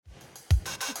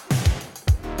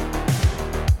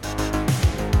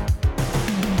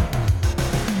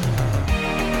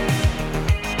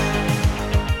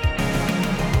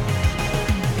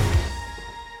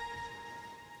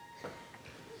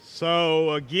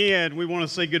So again, we want to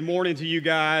say good morning to you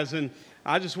guys, and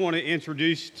I just want to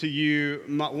introduce to you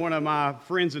one of my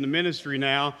friends in the ministry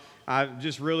now. I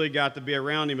just really got to be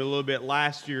around him a little bit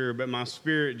last year, but my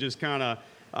spirit just kind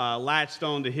of latched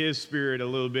onto his spirit a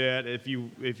little bit, if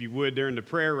you would, during the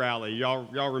prayer rally.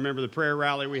 Y'all remember the prayer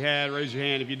rally we had? Raise your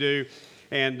hand if you do.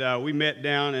 And we met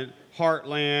down at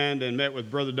Heartland and met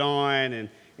with Brother Don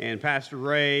and Pastor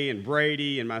Ray and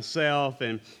Brady and myself,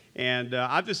 and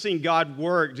I've just seen God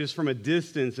work just from a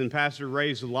distance in Pastor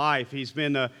Ray's life. He's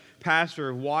been the pastor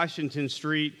of Washington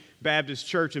Street Baptist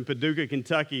Church in Paducah,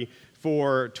 Kentucky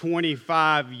for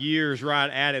 25 years right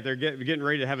at it. They're getting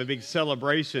ready to have a big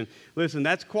celebration. Listen,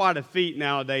 that's quite a feat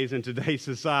nowadays in today's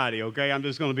society, okay? I'm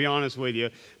just going to be honest with you.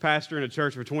 Pastor in a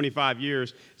church for 25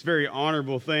 years, it's a very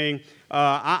honorable thing.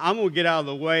 I'm going to get out of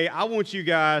the way. I want you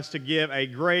guys to give a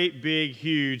great, big,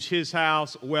 huge, his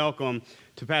house welcome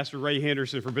to Pastor Ray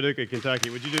Henderson from Paducah, Kentucky.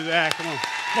 Would you do that? Come on,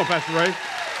 Pastor Ray.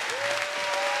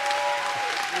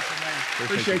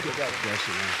 Appreciate you, brother. Bless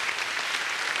you, man.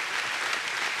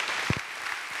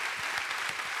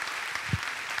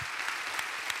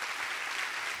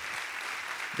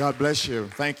 God bless you.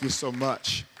 Thank you so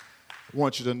much. I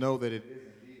want you to know that it is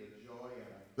indeed a joy and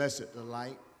a blessed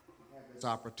delight to have this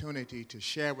opportunity to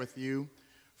share with you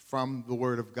from the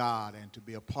Word of God and to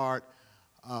be a part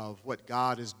of what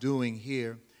God is doing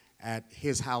here at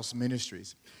His House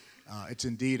Ministries. It's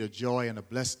indeed a joy and a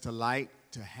blessed delight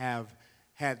to have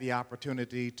had the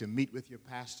opportunity to meet with your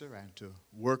pastor and to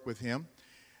work with him.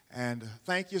 And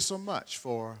thank you so much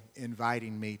for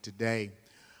inviting me today.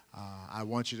 I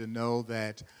want you to know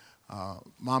that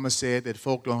Mama said that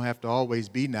folk don't have to always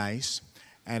be nice,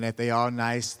 and that they are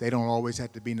nice, they don't always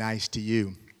have to be nice to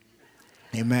you.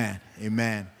 Amen.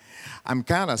 Amen. I'm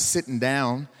kind of sitting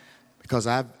down because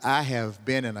I have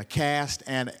been in a cast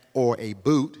or a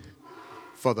boot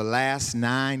for the last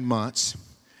 9 months,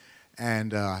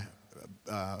 and does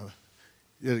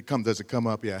it come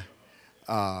up? Yeah.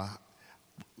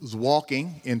 Was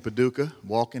walking in Paducah,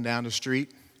 walking down the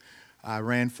street. I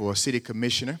ran for a city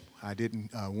commissioner. I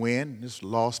didn't win. Just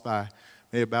lost by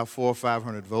maybe about 400 or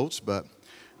 500 votes, but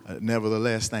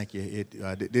nevertheless, thank you, it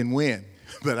didn't win.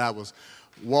 But I was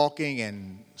walking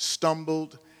and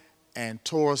stumbled and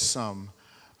tore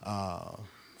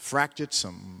fractured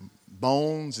some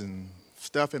bones and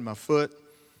stuff in my foot.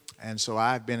 And so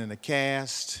I've been in a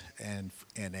cast and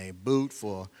in a boot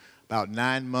for about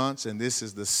 9 months, and this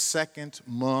is the second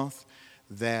month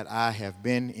that I have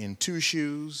been in 2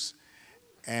 shoes,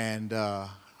 and I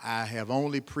have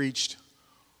only preached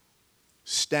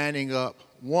standing up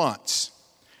once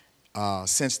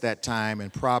since that time,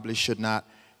 and probably should not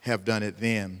have done it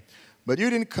then. But you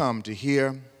didn't come to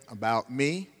hear about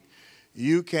me.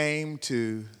 You came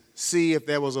to see if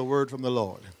there was a word from the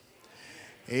Lord.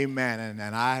 Amen.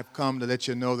 And I have come to let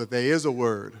you know that there is a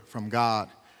word from God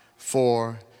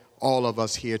for all of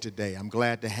us here today. I'm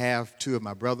glad to have 2 of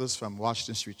my brothers from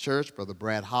Washington Street Church, Brother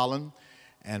Brad Holland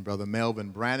and Brother Melvin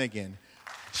Brannigan,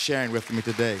 sharing with me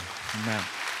today. Amen.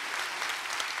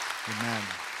 Amen.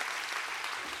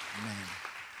 Amen.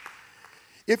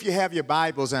 If you have your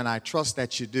Bibles, and I trust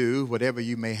that you do, whatever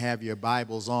you may have your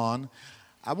Bibles on,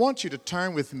 I want you to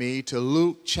turn with me to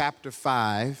Luke chapter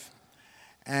 5,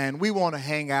 and we want to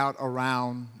hang out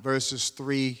around verses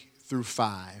 3 through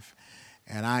 5.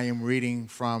 And I am reading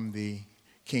from the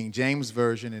King James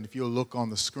Version, and if you'll look on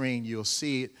the screen, you'll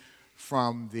see it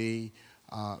from the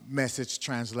Message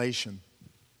translation.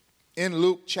 In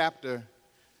Luke chapter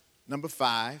number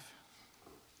 5,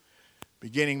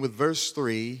 beginning with verse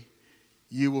 3,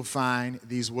 you will find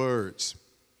these words.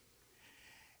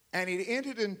 And he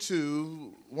entered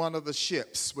into one of the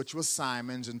ships, which was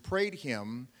Simon's, and prayed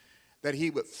him that he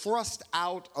would thrust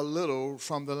out a little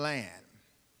from the land.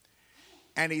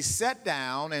 And he sat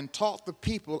down and taught the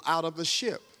people out of the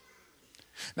ship.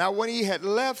 Now when he had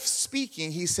left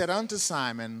speaking, he said unto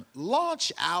Simon,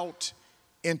 launch out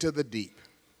into the deep,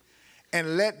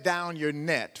 and let down your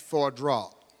net for a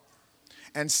draught.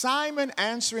 And Simon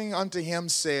answering unto him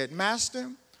said,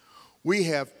 Master, we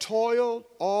have toiled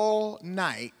all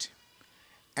night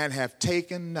and have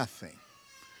taken nothing.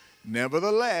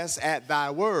 Nevertheless, at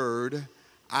thy word,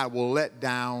 I will let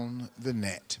down the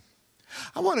net.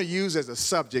 I want to use as a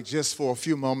subject just for a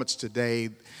few moments today,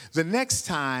 the next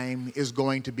time is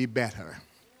going to be better.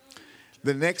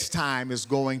 The next time is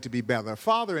going to be better.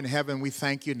 Father in heaven, we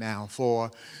thank you now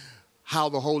for how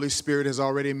the Holy Spirit has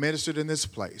already ministered in this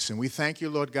place. And we thank you,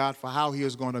 Lord God, for how he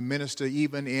is going to minister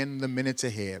even in the minutes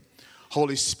ahead.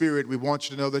 Holy Spirit, we want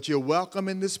you to know that you're welcome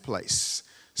in this place.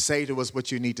 Say to us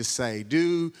what you need to say.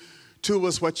 Do to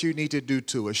us what you need to do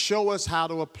to us. Show us how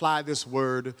to apply this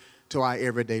word to our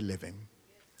everyday living.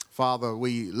 Father,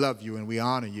 we love you and we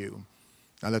honor you.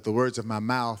 Now let the words of my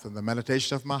mouth and the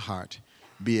meditation of my heart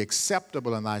be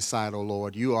acceptable in thy sight, O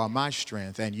Lord. You are my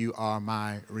strength and you are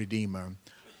my Redeemer.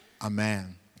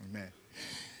 Amen. Amen.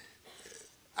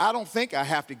 I don't think I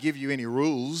have to give you any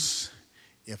rules.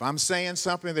 If I'm saying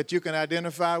something that you can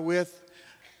identify with,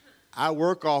 I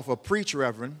work off a preach,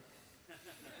 Reverend.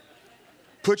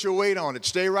 Put your weight on it.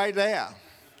 Stay right there.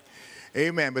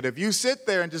 Amen. But if you sit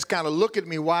there and just kind of look at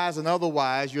me wise and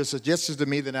otherwise, you're suggesting to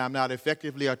me that I'm not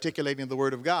effectively articulating the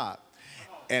Word of God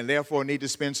and therefore need to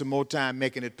spend some more time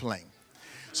making it plain.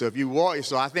 So if you walk,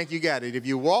 so I think you got it. If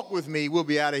you walk with me, we'll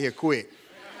be out of here quick.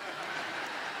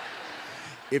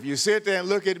 If you sit there and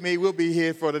look at me, we'll be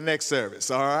here for the next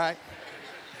service, all right?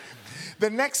 The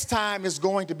next time is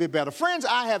going to be better. Friends,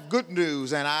 I have good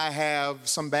news and I have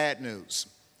some bad news.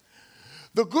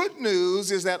 The good news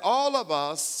is that all of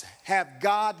us have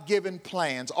God-given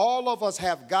plans. All of us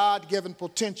have God-given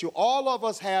potential. All of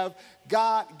us have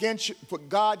God-given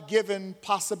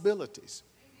possibilities.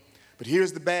 But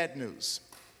here's the bad news.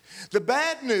 The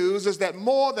bad news is that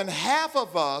more than half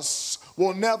of us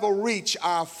will never reach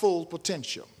our full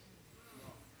potential.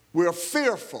 We're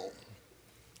fearful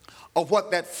of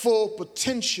what that full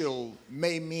potential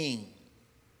may mean.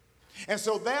 And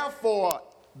so therefore,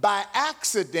 by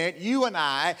accident, you and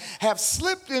I have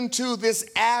slipped into this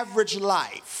average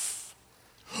life.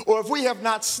 Or if we have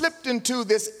not slipped into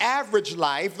this average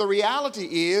life, the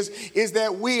reality is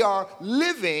that we are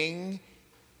living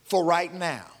for right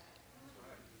now.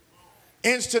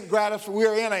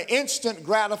 We're in an instant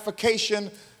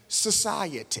gratification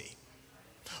society.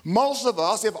 Most of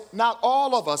us, if not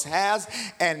all of us, has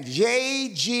an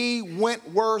J.G.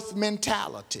 Wentworth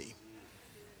mentality.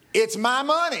 It's my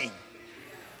money,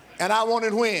 and I want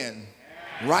it when?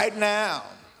 Right now.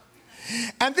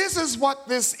 And this is what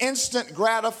this instant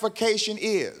gratification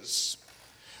is.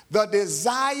 The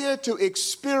desire to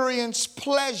experience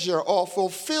pleasure or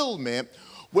fulfillment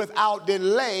without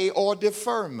delay or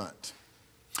deferment.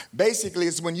 Basically,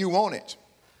 it's when you want it,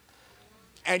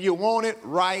 and you want it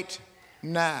right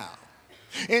now.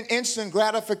 Instant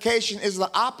gratification is the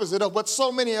opposite of what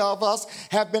so many of us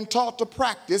have been taught to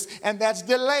practice, and that's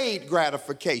delayed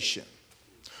gratification.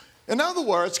 In other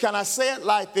words, can I say it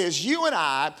like this? You and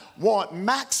I want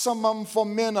maximum for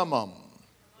minimum.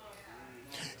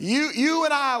 You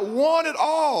and I want it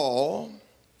all,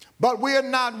 but we're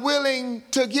not willing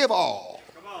to give all.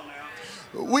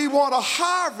 We want a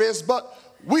harvest, but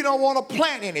we don't want to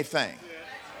plant anything.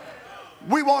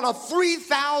 We want a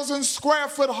 3,000 square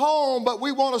foot home, but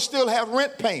we want to still have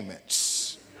rent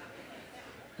payments.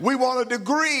 We want a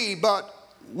degree, but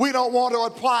we don't want to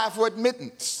apply for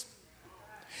admittance.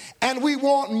 And we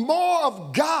want more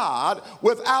of God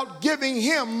without giving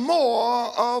him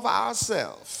more of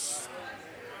ourselves.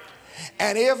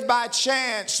 And if by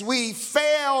chance we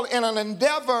fail in an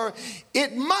endeavor,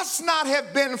 it must not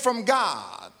have been from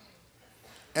God.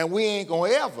 And we ain't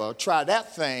going to ever try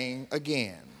that thing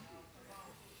again.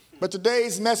 But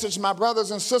today's message, my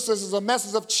brothers and sisters, is a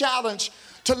message of challenge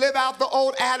to live out the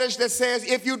old adage that says,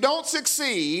 if you don't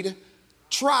succeed,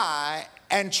 try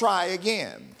and try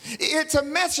again. It's a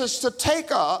message to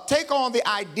take on the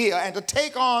idea and to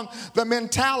take on the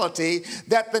mentality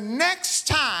that the next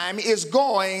time is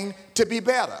going to be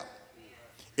better.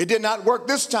 It did not work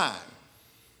this time,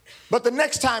 but the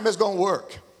next time is going to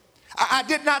work. I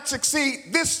did not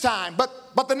succeed this time,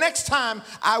 but the next time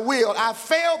I will. I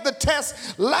failed the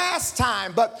test last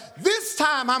time, but this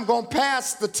time I'm going to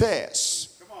pass the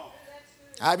test.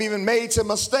 I've even made some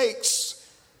mistakes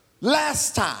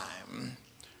last time,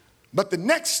 but the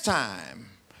next time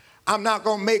I'm not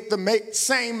going to make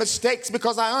same mistakes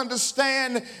because I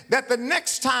understand that the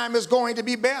next time is going to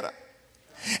be better.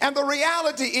 And the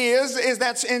reality is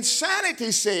that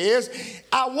insanity says,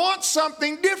 I want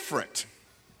something different,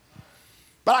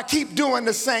 but I keep doing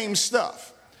the same stuff.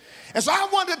 And so I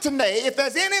wonder today if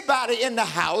there's anybody in the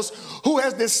house who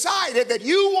has decided that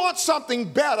you want something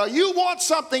better, you want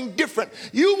something different,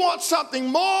 you want something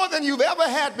more than you've ever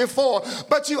had before,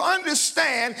 but you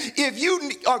understand if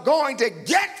you are going to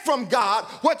get from God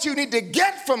what you need to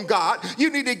get from God, you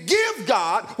need to give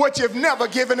God what you've never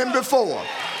given him before.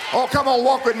 Oh, come on,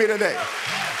 walk with me today.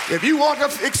 If you want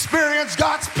to experience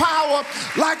God's power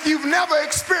like you've never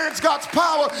experienced God's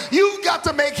power, you've got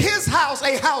to make his house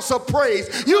a house of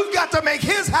praise. You've got to make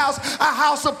his house a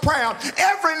house of prayer.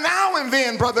 Every now and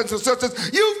then, brothers and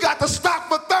sisters, you've got to stop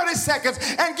for 30 seconds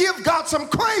and give God some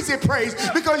crazy praise,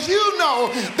 because you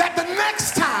know that the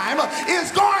next time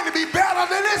is going to be better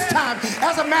than this time.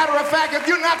 As a matter of fact, if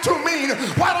you're not too mean,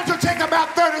 why don't you take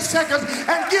about 30 seconds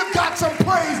and give God some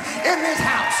praise in this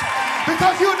house?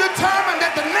 Because you're determined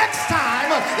that the next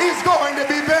time is going to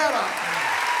be better.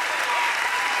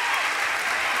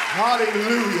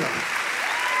 Hallelujah.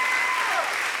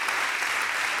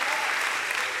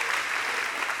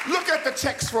 Look at the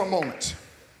text for a moment.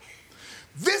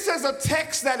 This is a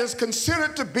text that is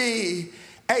considered to be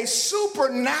a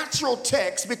supernatural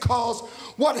text, because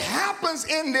what happens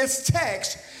in this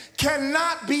text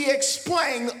cannot be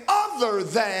explained other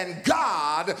than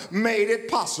God made it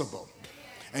possible.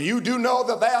 And you do know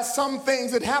that there are some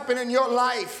things that happen in your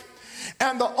life,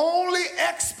 and the only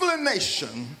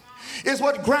explanation is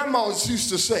what grandmas used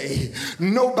to say: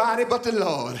 nobody but the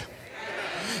Lord.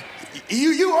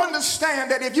 You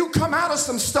understand that if you come out of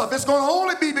some stuff, it's going to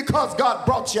only be because God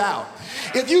brought you out.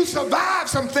 If you survive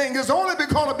some things, it's only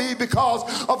going to be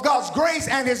because of God's grace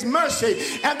and his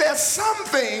mercy. And there's some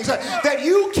things that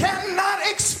you cannot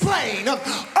explain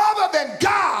other than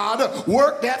God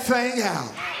worked that thing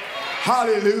out.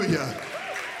 Hallelujah.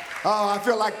 Oh, I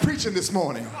feel like preaching this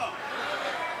morning.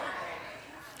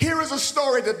 Here is a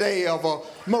story today of a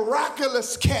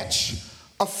miraculous catch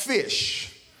of fish.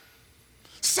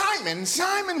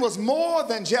 Simon was more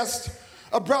than just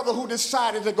a brother who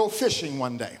decided to go fishing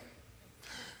one day.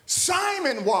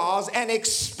 Simon was an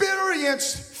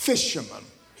experienced fisherman.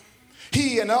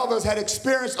 He and others had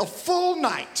experienced a full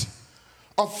night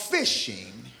of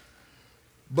fishing,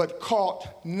 but caught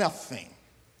nothing.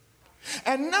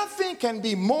 And nothing can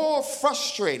be more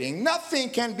frustrating, nothing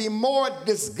can be more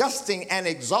disgusting and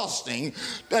exhausting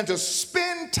than to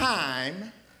spend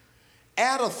time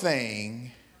at a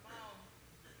thing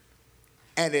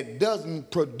and it doesn't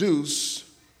produce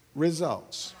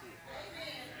results.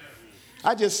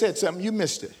 I just said something, you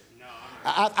missed it.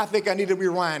 I think I need to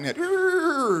rewind it.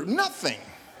 Nothing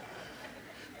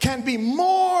can be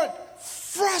more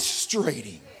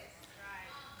frustrating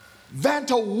than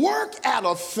to work at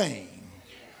a thing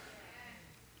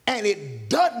and it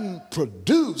doesn't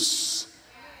produce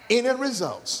any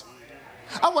results.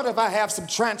 I wonder if I have some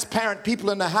transparent people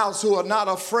in the house who are not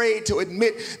afraid to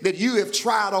admit that you have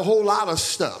tried a whole lot of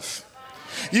stuff.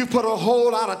 You put a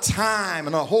whole lot of time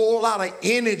and a whole lot of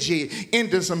energy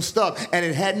into some stuff and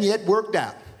it hadn't yet worked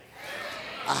out.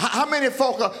 How many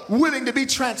folk are willing to be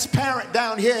transparent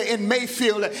down here in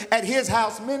Mayfield at His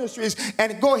House Ministries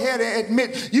and go ahead and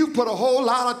admit you put a whole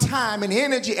lot of time and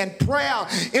energy and prayer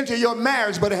into your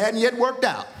marriage, but it hadn't yet worked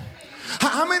out?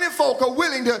 How many folk are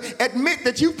willing to admit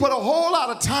that you put a whole lot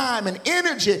of time and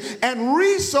energy and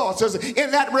resources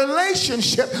in that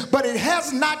relationship, but it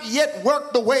has not yet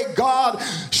worked the way God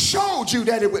showed you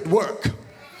that it would work?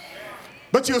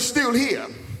 But you're still here.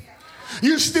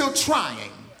 You're still trying.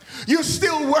 You're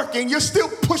still working, you're still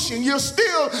pushing, you're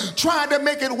still trying to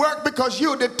make it work because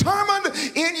you're determined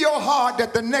in your heart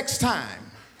that the next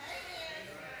time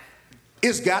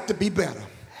it's got to be better.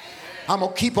 I'm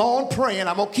going to keep on praying,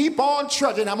 I'm going to keep on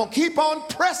trudging, I'm going to keep on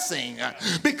pressing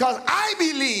because I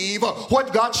believe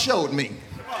what God showed me.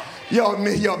 Y'all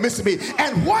missing me.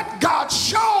 And what God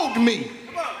showed me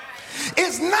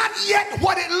is not yet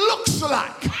what it looks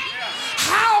like.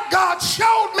 How God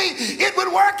showed me it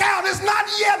would work out is not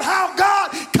yet how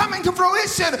God coming to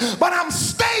fruition, but I'm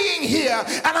staying here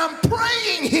and I'm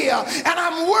praying here and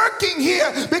I'm working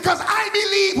here because I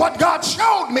believe what God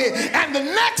showed me, and the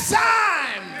next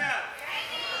time,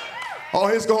 oh,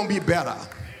 it's going to be better.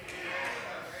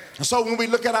 So when we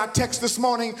look at our text this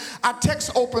morning, our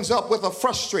text opens up with a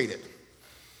frustrated,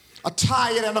 a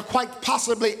tired, and a quite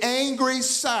possibly angry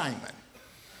Simon.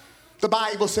 The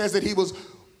Bible says that he was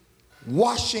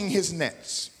washing his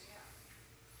nets.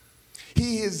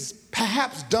 He is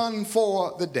perhaps done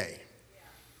for the day.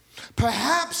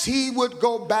 Perhaps he would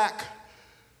go back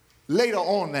later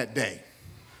on that day.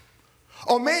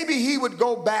 Or maybe he would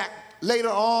go back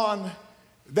later on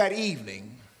that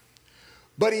evening.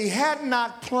 But he had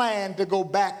not planned to go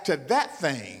back to that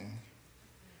thing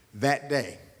that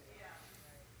day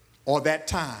or that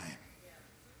time.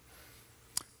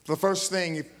 The first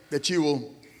thing that you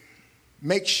will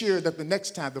make sure that the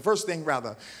next time, the first thing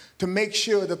rather, to make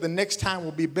sure that the next time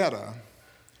will be better,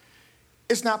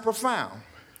 it's not profound.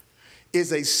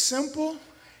 It's a simple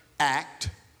act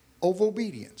of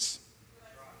obedience.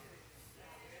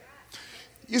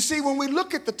 You see, when we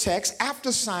look at the text,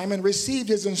 after Simon received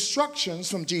his instructions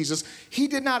from Jesus, he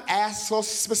did not ask for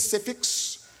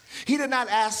specifics. He did not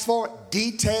ask for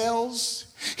details.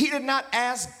 He did not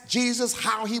ask Jesus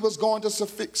how he was going to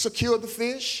secure the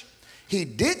fish. He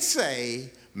did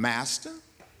say, Master,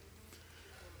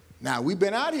 now we've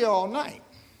been out here all night.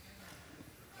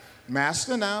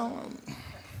 Master, now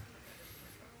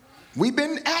we've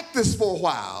been at this for a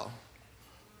while.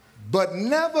 But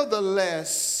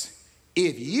nevertheless,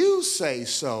 if you say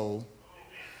so,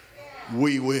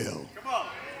 we will. Come on.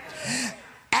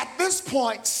 At this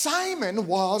point, Simon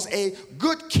was a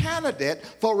good candidate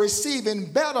for receiving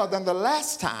better than the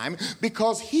last time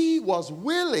because he was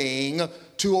willing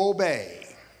to obey.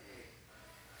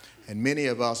 And many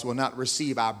of us will not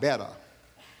receive our better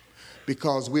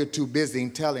because we're too busy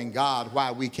telling God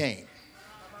why we can't.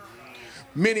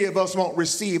 Many of us won't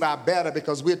receive our better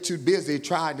because we're too busy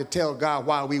trying to tell God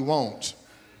why we won't.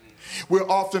 We're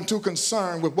often too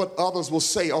concerned with what others will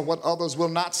say or what others will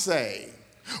not say.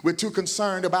 We're too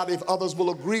concerned about if others will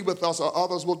agree with us or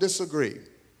others will disagree.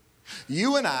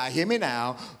 You and I, hear me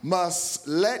now, must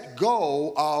let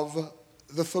go of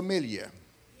the familiar.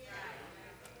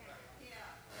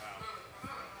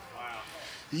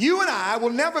 You and I will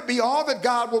never be all that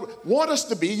God will want us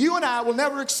to be. You and I will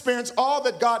never experience all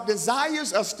that God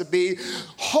desires us to be,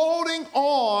 holding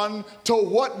on to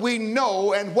what we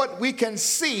know and what we can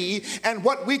see and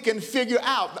what we can figure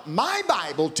out. My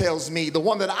Bible tells me, the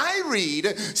one that I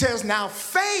read, says, now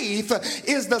faith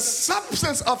is the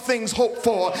substance of things hoped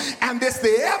for, and it's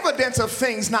the evidence of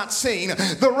things not seen.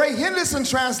 The Ray Henderson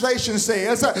translation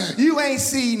says, you ain't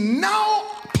seen no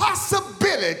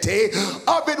possibility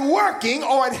of it working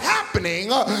or it happening,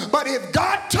 but if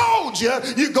God told you,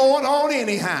 you're going on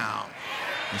anyhow.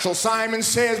 And so Simon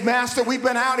says, Master, we've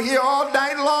been out here all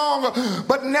night long,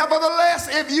 but nevertheless,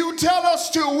 if you tell us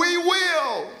to, we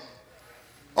will.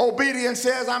 Obedience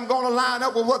says, I'm going to line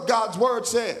up with what God's word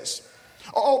says.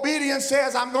 Obedience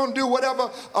says, I'm going to do whatever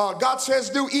God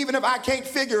says do, even if I can't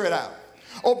figure it out.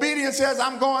 Obedience says,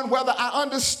 I'm going whether I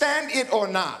understand it or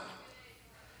not.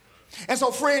 And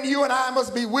so, friend, you and I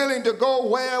must be willing to go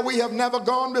where we have never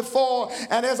gone before.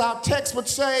 And as our text would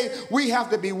say, we have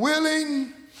to be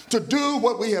willing to do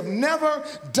what we have never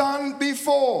done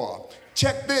before.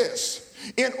 Check this.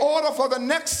 In order for the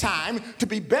next time to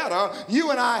be better, you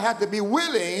and I have to be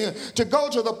willing to go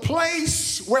to the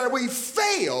place where we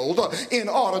failed in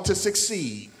order to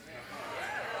succeed.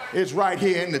 It's right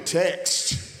here in the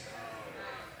text.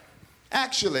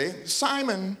 Actually,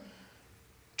 Simon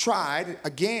tried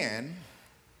again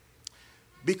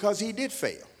because he did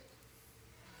fail.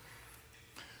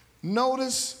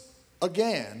 Notice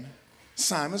again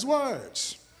Simon's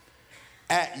words.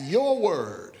 At your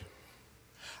word,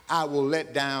 I will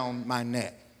let down my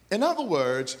net. In other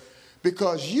words,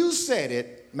 because you said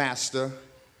it, Master,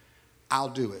 I'll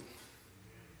do it.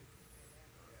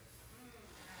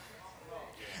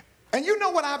 And you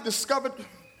know what I've discovered,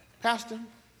 Pastor?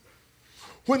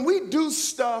 When we do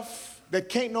stuff that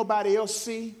can't nobody else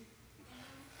see,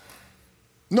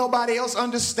 nobody else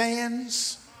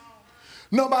understands,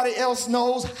 nobody else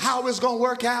knows how it's going to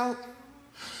work out,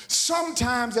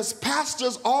 sometimes as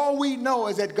pastors, all we know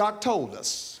is that God told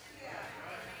us.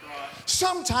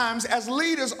 Sometimes as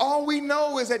leaders, all we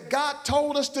know is that God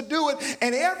told us to do it,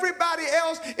 and everybody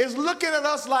else is looking at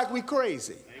us like we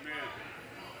crazy.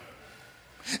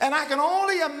 And I can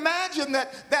only imagine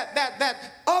that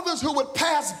others who would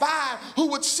pass by, who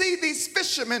would see these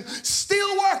fishermen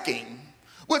still working,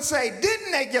 would say,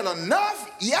 didn't they get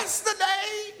enough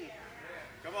yesterday?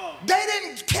 Come on. They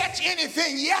didn't catch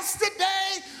anything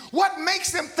yesterday. What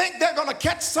makes them think they're going to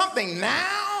catch something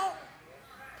now?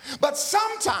 But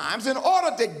sometimes in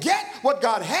order to get what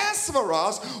God has for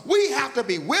us, we have to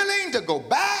be willing to go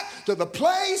back to the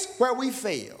place where we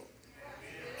failed.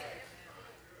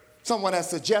 Someone has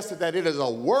suggested that it is a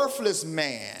worthless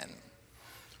man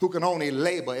who can only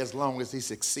labor as long as he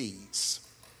succeeds,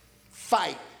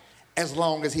 fight as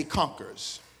long as he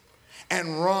conquers,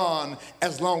 and run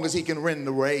as long as he can win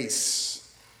the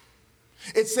race.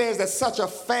 It says that such a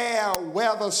fair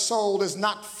weather soul is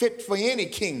not fit for any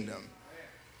kingdom,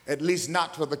 at least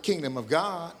not for the kingdom of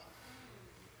God.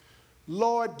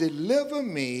 Lord, deliver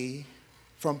me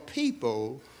from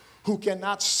people who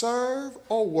cannot serve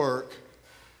or work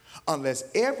unless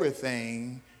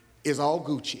everything is all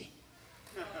Gucci.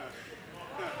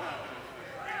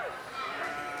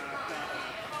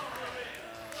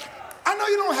 I know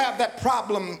you don't have that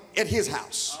problem at his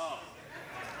house,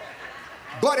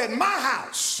 but at my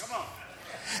house,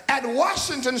 at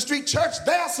Washington Street Church,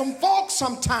 there are some folks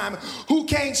sometimes who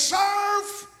can't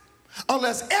serve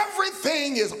unless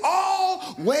everything is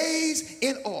always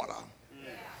in order.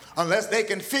 Unless they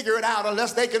can figure it out,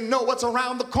 unless they can know what's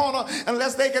around the corner,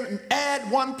 unless they can add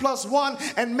 1 + 1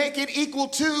 and make it equal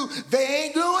 2, they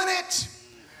ain't doing it.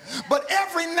 But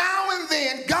every now and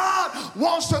then, God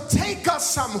wants to take us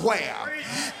somewhere.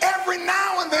 Every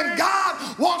now and then,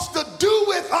 God wants to do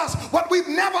with us what we've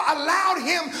never allowed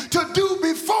him to do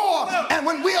before. And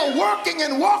when we are working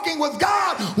and walking with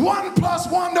God, 1 +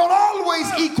 1 don't always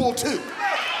equal 2.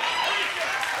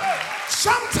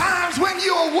 Sometimes when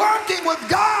you are working with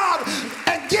God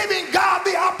and giving God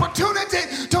the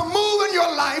opportunity to move in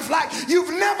your life like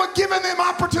you've never given him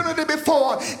opportunity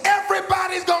before,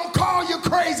 everybody's going to call you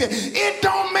crazy. It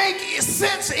don't make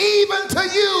sense even to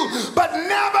you, but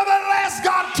nevertheless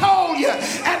God told you.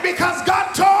 And because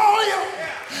God told you,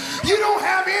 you don't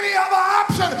have any other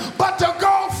option but to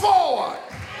go forward.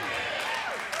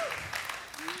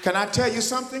 Can I tell you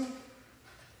something?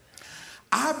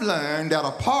 I've learned that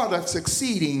a part of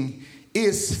succeeding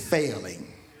is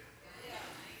failing.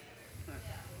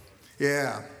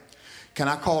 Yeah. Can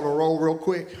I call a roll real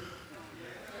quick?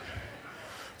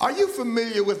 Are you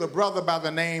familiar with a brother by the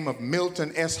name of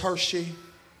Milton S. Hershey?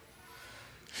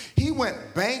 He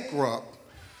went bankrupt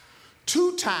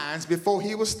 2 times before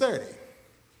he was 30.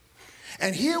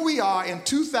 And here we are in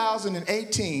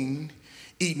 2018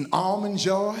 eating Almond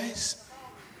Joys,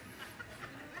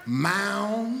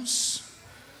 Mounds,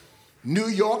 New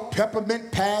York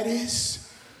peppermint patties,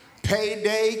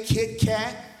 Payday, Kit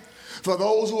Kat. For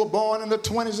those who were born in the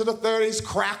 20s or the 30s,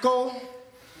 Crackle,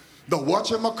 the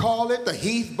whatchamacallit, the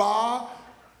Heath Bar,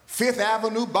 Fifth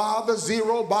Avenue Bar, the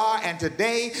Zero Bar, and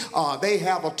today they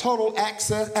have a total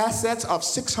assets of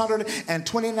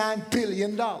 $629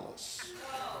 billion.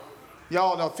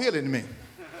 Y'all not feeling me.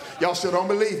 Y'all still don't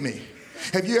believe me.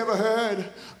 Have you ever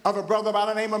heard of a brother by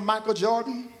the name of Michael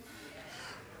Jordan?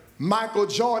 Michael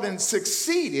Jordan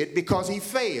succeeded because he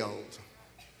failed.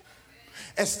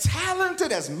 As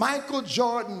talented as Michael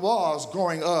Jordan was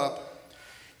growing up,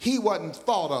 he wasn't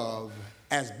thought of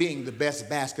as being the best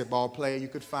basketball player you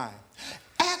could find.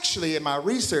 Actually, in my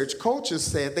research, coaches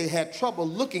said they had trouble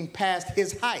looking past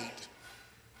his height,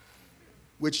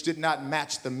 which did not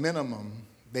match the minimum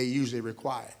they usually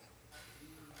required.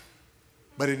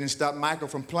 But it didn't stop Michael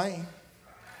from playing.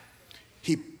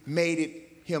 He made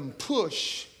him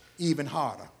push even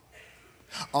harder.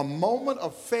 A moment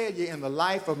of failure in the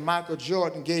life of Michael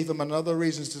Jordan gave him another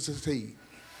reason to succeed.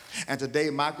 And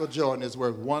today, Michael Jordan is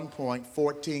worth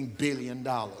 $1.14 billion.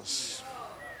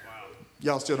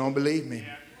 Y'all still don't believe me?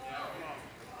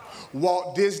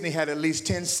 Walt Disney had at least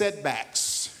 10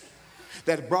 setbacks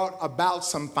that brought about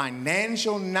some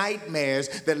financial nightmares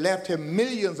that left him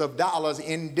millions of dollars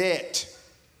in debt.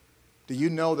 Do you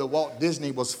know that Walt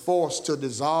Disney was forced to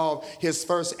dissolve his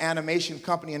first animation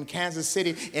company in Kansas City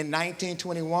in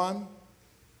 1921?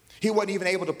 He wasn't even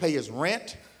able to pay his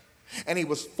rent, and he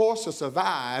was forced to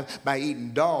survive by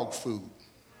eating dog food.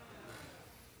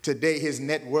 Today, his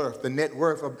net worth, the net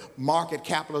worth of market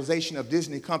capitalization of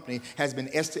Disney Company, has been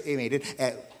estimated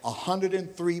at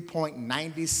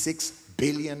 $103.96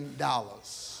 billion.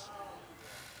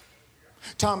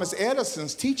 Thomas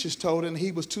Edison's teachers told him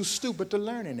he was too stupid to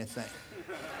learn anything.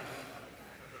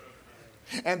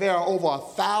 And there are over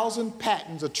 1,000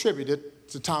 patents attributed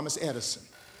to Thomas Edison.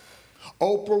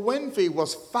 Oprah Winfrey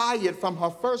was fired from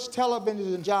her first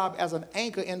television job as an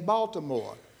anchor in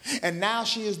Baltimore. And now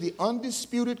she is the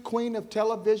undisputed queen of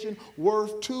television,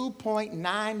 worth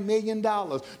 $2.9 million.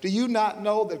 Do you not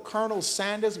know that Colonel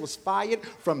Sanders was fired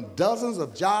from dozens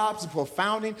of jobs for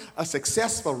founding a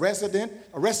successful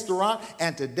restaurant,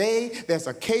 and today there's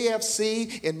a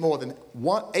KFC in more than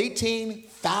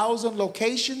 18,000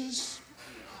 locations?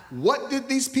 What did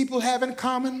these people have in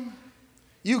common?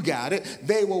 You got it.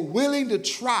 They were willing to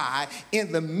try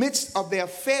in the midst of their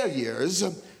failures.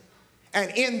 And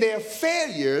in their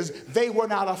failures, they were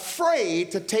not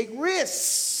afraid to take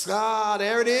risks. Ah,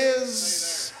 there it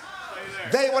is.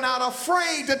 They were not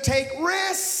afraid to take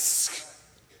risks.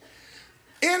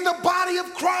 In the body of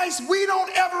Christ, we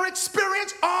don't ever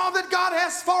experience all that God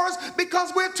has for us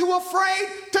because we're too afraid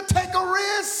to take a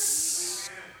risk.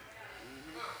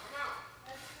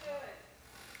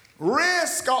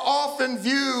 Risks are often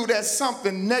viewed as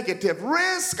something negative.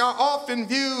 Risks are often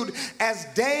viewed as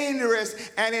dangerous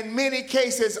and in many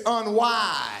cases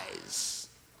unwise.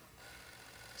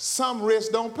 Some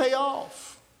risks don't pay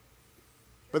off,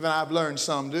 but then I've learned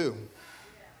some do.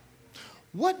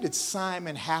 What did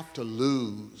Simon have to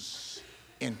lose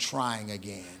in trying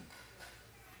again?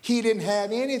 He didn't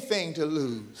have anything to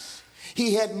lose.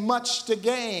 He had much to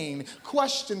gain.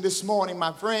 Question this morning,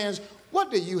 my friends, what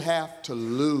do you have to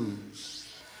lose?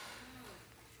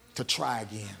 to try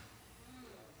again.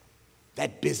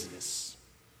 That business,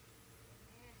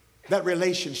 that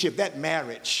relationship, that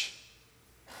marriage,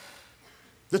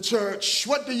 the church.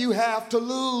 What do you have to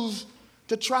lose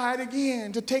to try it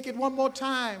again, to take it one more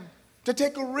time, to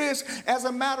take a risk? As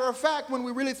a matter of fact, when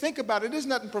we really think about it, there's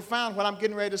nothing profound what I'm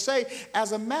getting ready to say.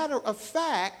 As a matter of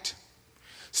fact,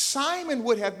 Simon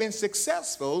would have been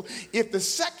successful if the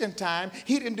second time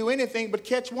he didn't do anything but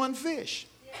catch one fish.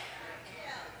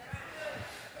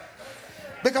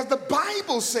 Because the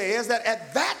Bible says that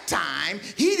at that time,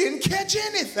 he didn't catch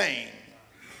anything.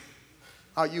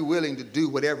 Are you willing to do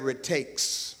whatever it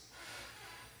takes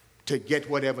to get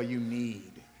whatever you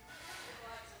need?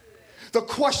 The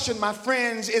question, my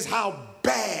friends, is how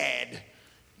bad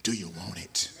do you want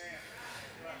it?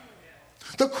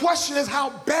 The question is,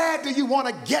 how bad do you want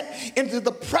to get into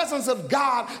the presence of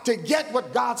God to get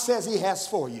what God says he has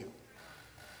for you?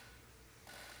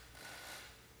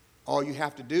 All you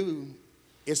have to do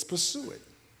is pursue it.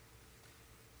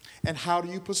 And how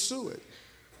do you pursue it?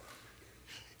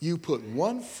 You put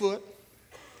one foot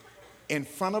in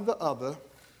front of the other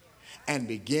and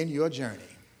begin your journey.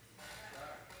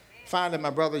 Finally, my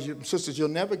brothers and sisters, you'll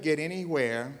never get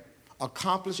anywhere,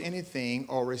 accomplish anything,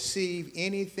 or receive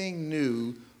anything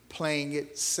new playing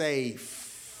it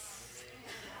safe.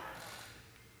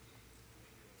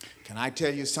 Can I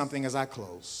tell you something as I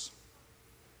close?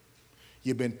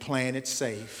 You've been playing it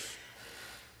safe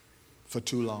for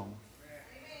too long.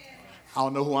 I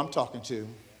don't know who I'm talking to,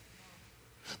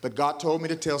 but God told me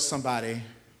to tell somebody,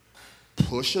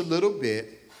 push a little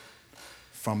bit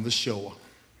from the shore.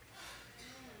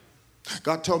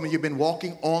 God told me you've been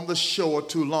walking on the shore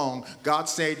too long. God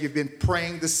said you've been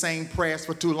praying the same prayers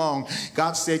for too long.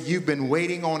 God said you've been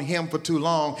waiting on him for too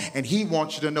long, and he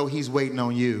wants you to know he's waiting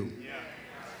on you.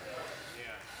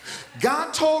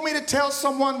 God told me to tell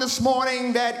someone this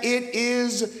morning that it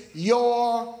is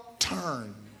your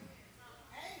turn.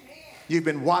 You've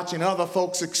been watching other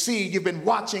folks succeed. You've been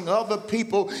watching other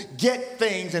people get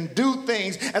things and do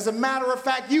things. As a matter of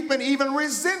fact, you've been even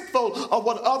resentful of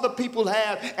what other people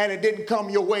have, and it didn't come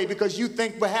your way because you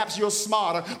think perhaps you're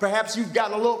smarter. Perhaps you've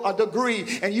got a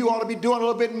degree and you ought to be doing a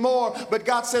little bit more. But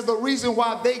God says the reason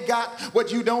why they got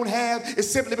what you don't have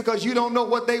is simply because you don't know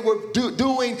what they were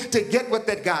doing to get what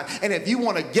they got. And if you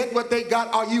want to get what they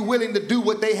got, are you willing to do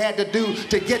what they had to do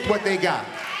to get what they got?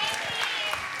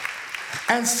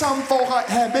 And some folk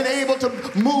have been able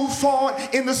to move forward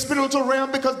in the spiritual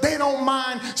realm because they don't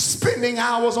mind spending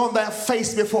hours on their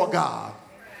face before God.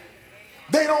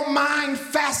 They don't mind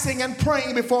fasting and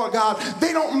praying before God.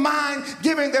 They don't mind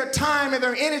giving their time and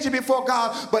their energy before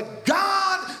God. But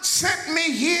God sent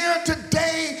me here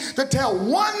today to tell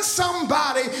one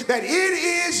somebody that it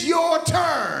is your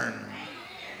turn.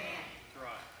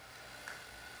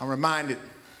 I'm reminded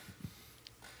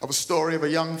of a story of a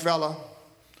young fella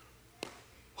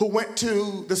who went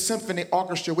to the symphony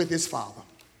orchestra with his father.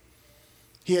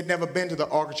 He had never been to the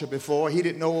orchestra before. He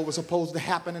didn't know what was supposed to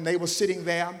happen, and they were sitting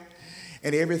there,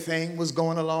 and everything was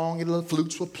going along. And the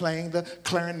flutes were playing, the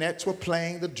clarinets were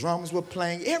playing, the drums were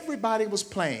playing. Everybody was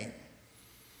playing,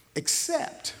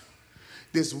 except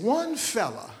this one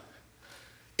fella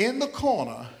in the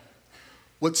corner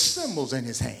with cymbals in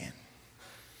his hand.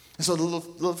 And so the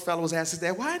little fellow was asking his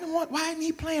dad, why isn't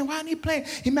he playing? Why isn't he playing?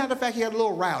 As a matter of fact, he got a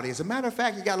little rowdy. As a matter of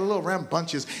fact, he got a little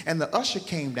rambunctious. And the usher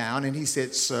came down and he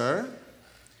said, sir,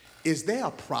 is there a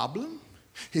problem?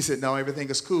 He said, no, everything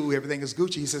is cool. Everything is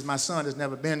Gucci. He says, my son has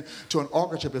never been to an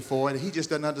orchestra before, and he just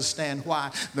doesn't understand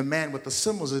why the man with the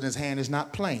cymbals in his hand is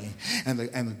not playing. And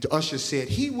the usher said,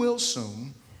 he will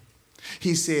soon.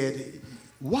 He said,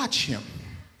 watch him.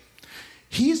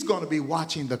 He's going to be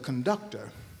watching the conductor.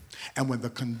 And when the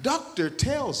conductor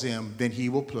tells him, then he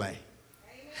will play.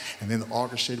 And then the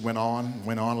orchestra went on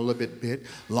a little bit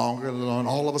longer. And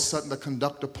all of a sudden, the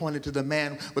conductor pointed to the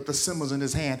man with the cymbals in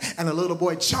his hand. And the little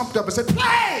boy jumped up and said,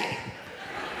 play!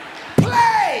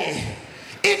 Play!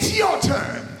 It's your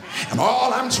turn. And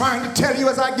all I'm trying to tell you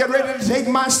as I get ready to take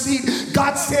my seat,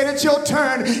 God said it's your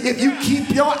turn. If you keep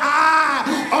your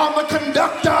eye on the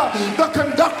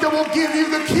conductor will give you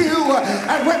the cue.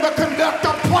 And when the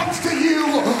conductor points to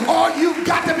you, all you've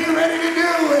got to be ready to do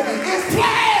is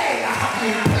play.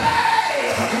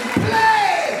 Play.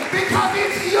 Play. Because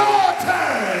it's your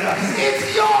turn.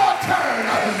 It's your turn.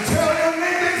 Tell your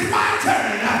neighbor it's my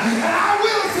turn. And I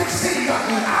will succeed.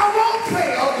 I won't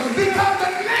fail because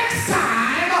the next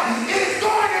time it's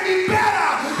going to be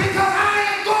better because I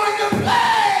am going to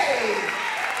play.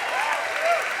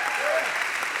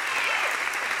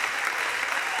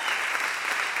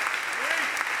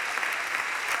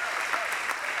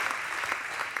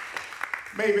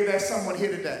 Maybe there's someone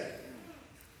here today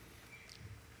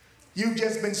You've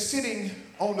just been sitting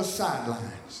on the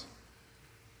sidelines,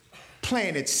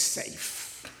 playing it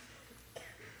safe,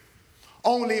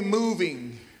 only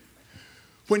moving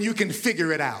when you can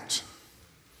figure it out,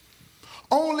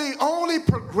 only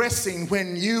progressing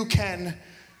when you can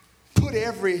put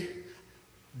every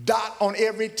dot on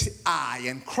every I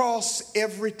and cross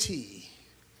every T.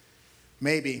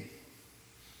 Maybe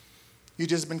you've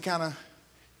just been kind of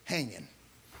hanging.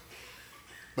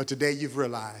 But today you've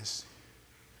realized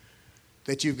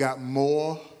that you've got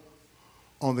more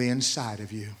on the inside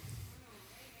of you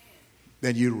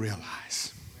than you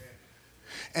realize.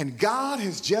 And God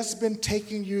has just been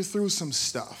taking you through some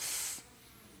stuff,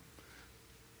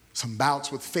 some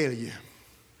bouts with failure,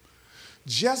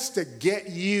 just to get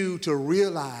you to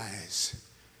realize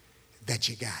that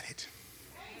you got it.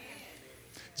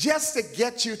 Just to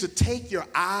get you to take your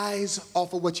eyes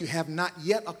off of what you have not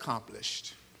yet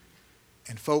accomplished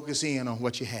and focus in on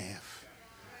what you have.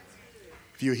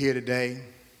 If you're here today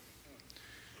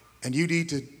and you need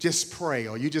to just pray,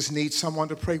 or you just need someone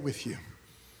to pray with you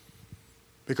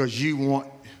because you want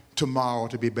tomorrow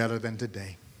to be better than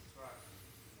today,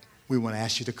 we want to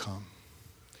ask you to come.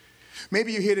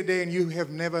 Maybe you're here today and you have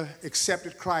never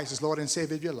accepted Christ as Lord and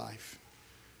Savior of your life.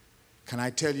 Can I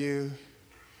tell you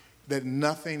that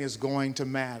nothing is going to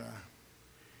matter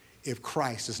if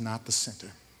Christ is not the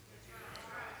center?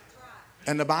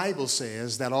 And the Bible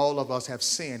says that all of us have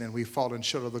sinned and we've fallen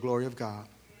short of the glory of God.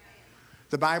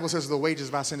 The Bible says the wages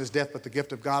of our sin is death, but the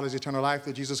gift of God is eternal life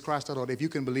through Jesus Christ our Lord. If you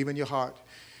can believe in your heart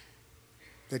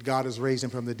that God has raised him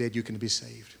from the dead, you can be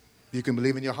saved. You can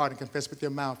believe in your heart and confess with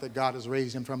your mouth that God has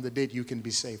raised him from the dead, you can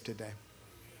be saved today.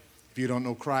 If you don't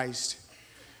know Christ,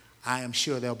 I am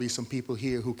sure there'll be some people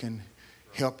here who can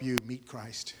help you meet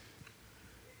Christ.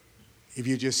 If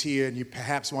you're just here and you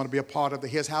perhaps want to be a part of the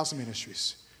His House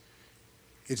Ministries,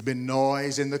 it's been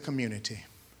noise in the community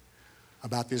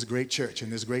about this great church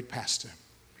and this great pastor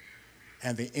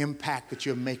and the impact that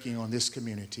you're making on this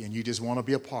community, and you just want to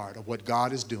be a part of what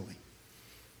God is doing.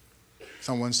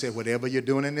 Someone said, whatever you're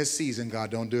doing in this season, God,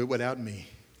 don't do it without me.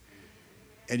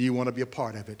 And you want to be a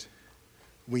part of it.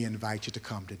 We invite you to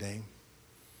come today.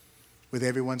 With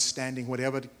everyone standing,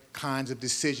 whatever kinds of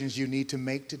decisions you need to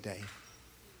make today,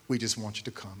 we just want you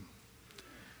to come.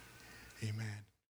 Amen.